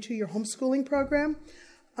integrate it into your homeschooling program,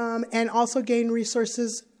 and also gain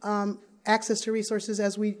resources, access to resources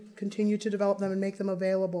as we continue to develop them and make them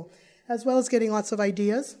available, as well as getting lots of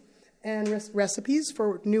ideas and recipes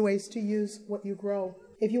for new ways to use what you grow.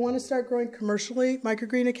 If you want to start growing commercially,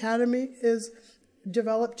 Microgreen Academy is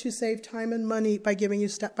developed to save time and money by giving you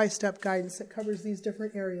step-by-step guidance that covers these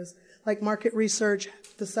different areas, like market research,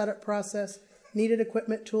 the setup process, needed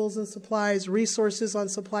equipment, tools and supplies, resources on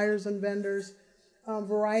suppliers and vendors,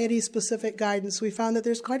 variety-specific guidance. We found that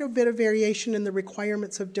there's quite a bit of variation in the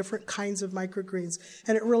requirements of different kinds of microgreens,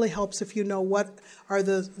 and it really helps if you know what are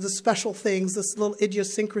the special things, the little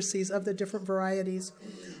idiosyncrasies of the different varieties.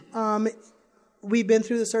 We've been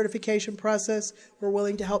through the certification process. We're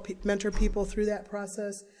willing to help mentor people through that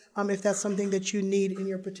process if that's something that you need in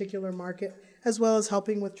your particular market, as well as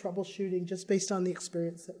helping with troubleshooting just based on the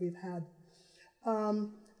experience that we've had.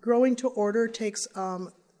 Growing to order takes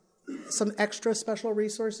some extra special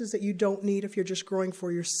resources that you don't need if you're just growing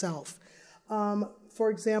for yourself. For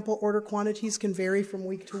example, order quantities can vary from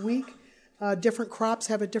week to week. Different crops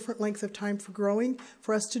have a different length of time for growing.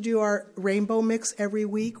 For us to do our rainbow mix every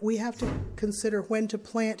week, we have to consider when to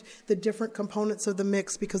plant the different components of the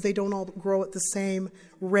mix because they don't all grow at the same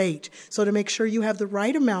rate. So to make sure you have the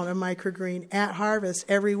right amount of microgreen at harvest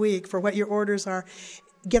every week for what your orders are,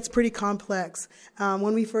 gets pretty complex.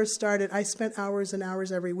 When we first started, I spent hours and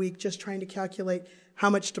hours every week just trying to calculate how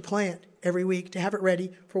much to plant every week to have it ready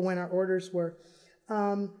for when our orders were.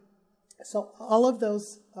 So all of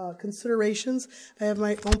those considerations, I have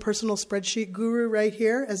my own personal spreadsheet guru right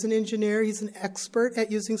here. As an engineer, he's an expert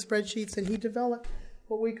at using spreadsheets, and he developed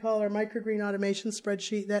what we call our microgreen automation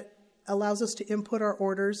spreadsheet that allows us to input our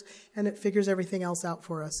orders, and it figures everything else out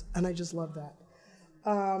for us, and I just love that.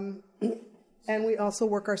 And we also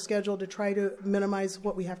work our schedule to try to minimize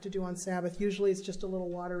what we have to do on Sabbath. Usually it's just a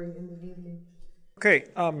little watering in the evening. Okay,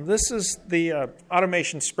 this is the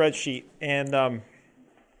automation spreadsheet, and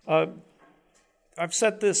I've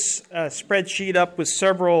set this spreadsheet up with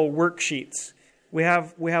several worksheets. We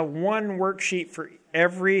have one worksheet for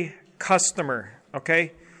every customer,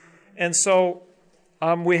 okay? And so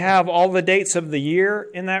we have all the dates of the year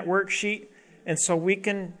in that worksheet, and so we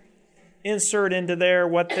can insert into there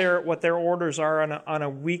what their orders are on a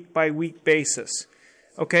week by week basis.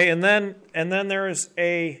 Okay, and then there is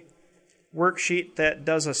a worksheet that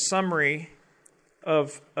does a summary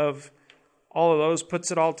of all of those,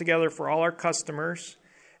 puts it all together for all our customers,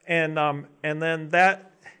 and then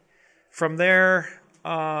that from there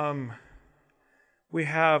we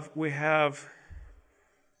have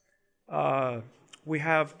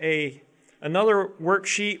another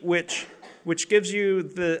worksheet which gives you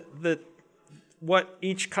the what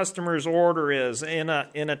each customer's order is in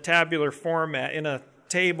a tabular format, in a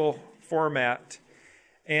table format.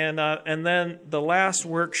 And then the last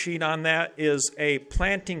worksheet on that is a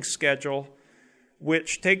planting schedule,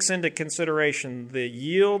 which takes into consideration the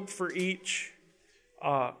yield for each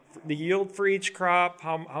crop,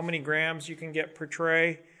 how many grams you can get per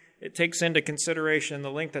tray. It takes into consideration the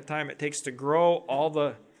length of time it takes to grow all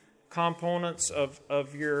the components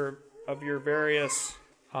of your various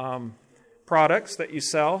products that you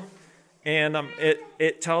sell, and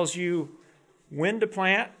it tells you when to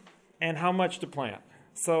plant and how much to plant.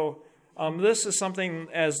 So this is something,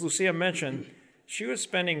 as Lucia mentioned, she was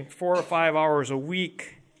spending 4 or 5 hours a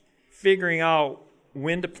week figuring out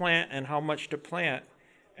when to plant and how much to plant,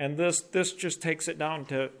 and this just takes it down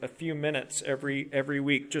to a few minutes every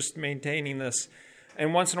week, just maintaining this.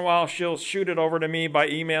 And once in a while she'll shoot it over to me by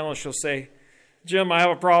email, and she'll say, "Jim, I have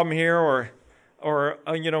a problem here," or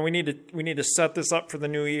we need to set this up for the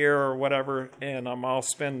new year or whatever, and I'll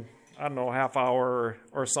spend, I don't know, half hour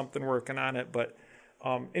or something working on it. But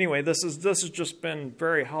Anyway, this has just been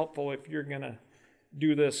very helpful if you're going to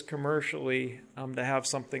do this commercially, to have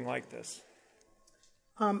something like this.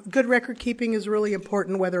 Good record keeping is really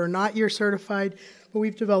important, whether or not you're certified, but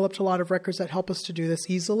we've developed a lot of records that help us to do this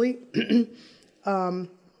easily.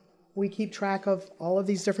 We keep track of all of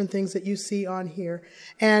these different things that you see on here.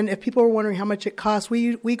 And if people are wondering how much it costs,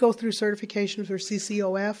 we go through certification for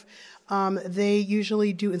CCOF. They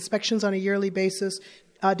usually do inspections on a yearly basis.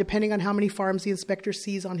 Depending on how many farms the inspector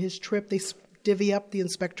sees on his trip, they divvy up the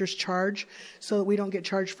inspector's charge so that we don't get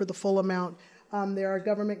charged for the full amount. There are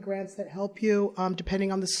government grants that help you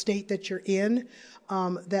depending on the state that you're in.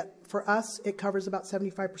 That for us, it covers about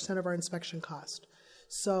 75% of our inspection cost.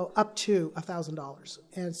 So up to $1,000.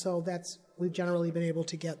 And so we've generally been able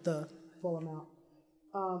to get the full amount.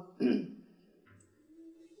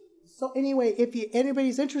 So anyway, if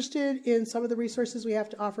anybody's interested in some of the resources we have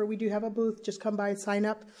to offer, we do have a booth. Just come by and sign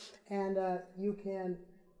up, and you can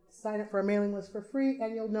sign up for a mailing list for free,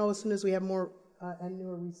 and you'll know as soon as we have more and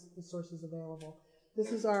newer resources available.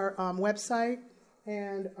 This is our website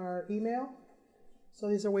and our email. So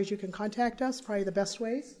these are ways you can contact us, probably the best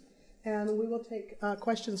ways. And we will take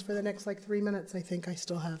questions for the next 3 minutes, I think I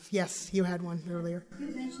still have. Yes, you had one earlier. You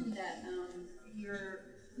mentioned that you're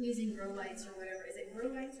using grow lights or whatever. Is it grow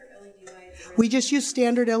lights or LED lights? We just use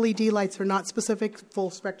standard LED lights. They're not specific full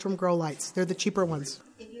spectrum grow lights. They're the cheaper ones.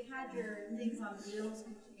 If you had your things on wheels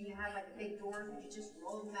and you had a big door, could you just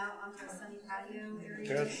roll them out onto a sunny patio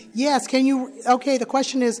area? Yes, the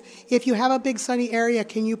question is, if you have a big sunny area,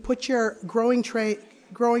 can you put your growing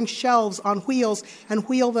shelves on wheels and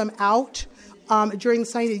wheel them out during the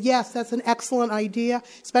sunny? Yes, that's an excellent idea,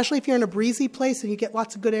 especially if you're in a breezy place and you get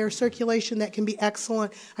lots of good air circulation. That can be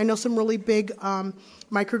excellent. I know some really big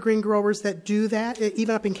microgreen growers that do that,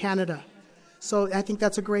 even up in Canada. So I think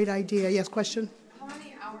that's a great idea. Yes, question? How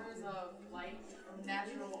many hours of light from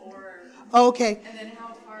natural or... Oh, okay. And then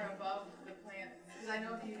how far above the plant? Because I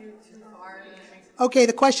know if you do too far, then it makes it... Okay,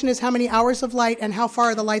 the question is how many hours of light and how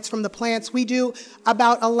far are the lights from the plants? We do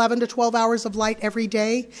about 11 to 12 hours of light every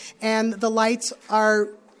day, and the lights are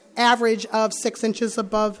average of 4 inches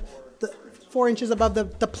above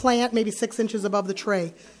the plant, maybe 6 inches above the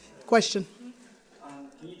tray. Question?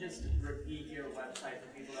 Can you just repeat your website for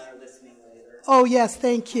people that are listening later? Oh, yes,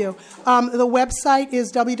 thank you. The website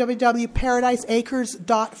is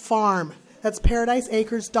www.paradiseacres.farm. That's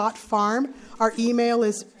paradiseacres.farm. Our email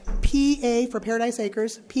is PA for Paradise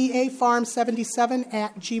Acres,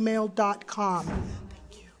 pafarm77@gmail.com.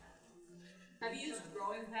 Thank you. Have you used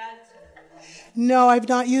growing pads? No, I've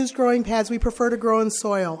not used growing pads. We prefer to grow in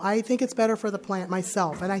soil. I think it's better for the plant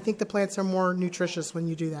myself, and I think the plants are more nutritious when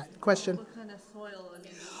you do that. Question? What kind of soil?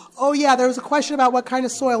 Oh, yeah, there was a question about what kind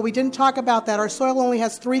of soil. We didn't talk about that. Our soil only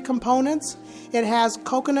has 3 components. It has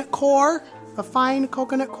coconut core, a fine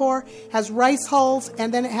coconut core, has rice hulls,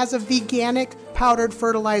 and then it has a veganic powdered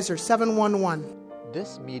fertilizer, 711.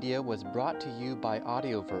 This media was brought to you by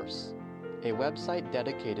Audioverse, a website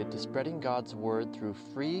dedicated to spreading God's Word through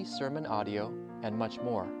free sermon audio and much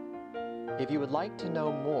more. If you would like to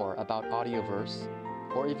know more about Audioverse,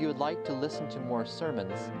 or if you would like to listen to more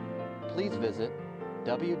sermons, please visit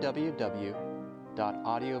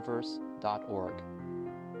www.audioverse.org.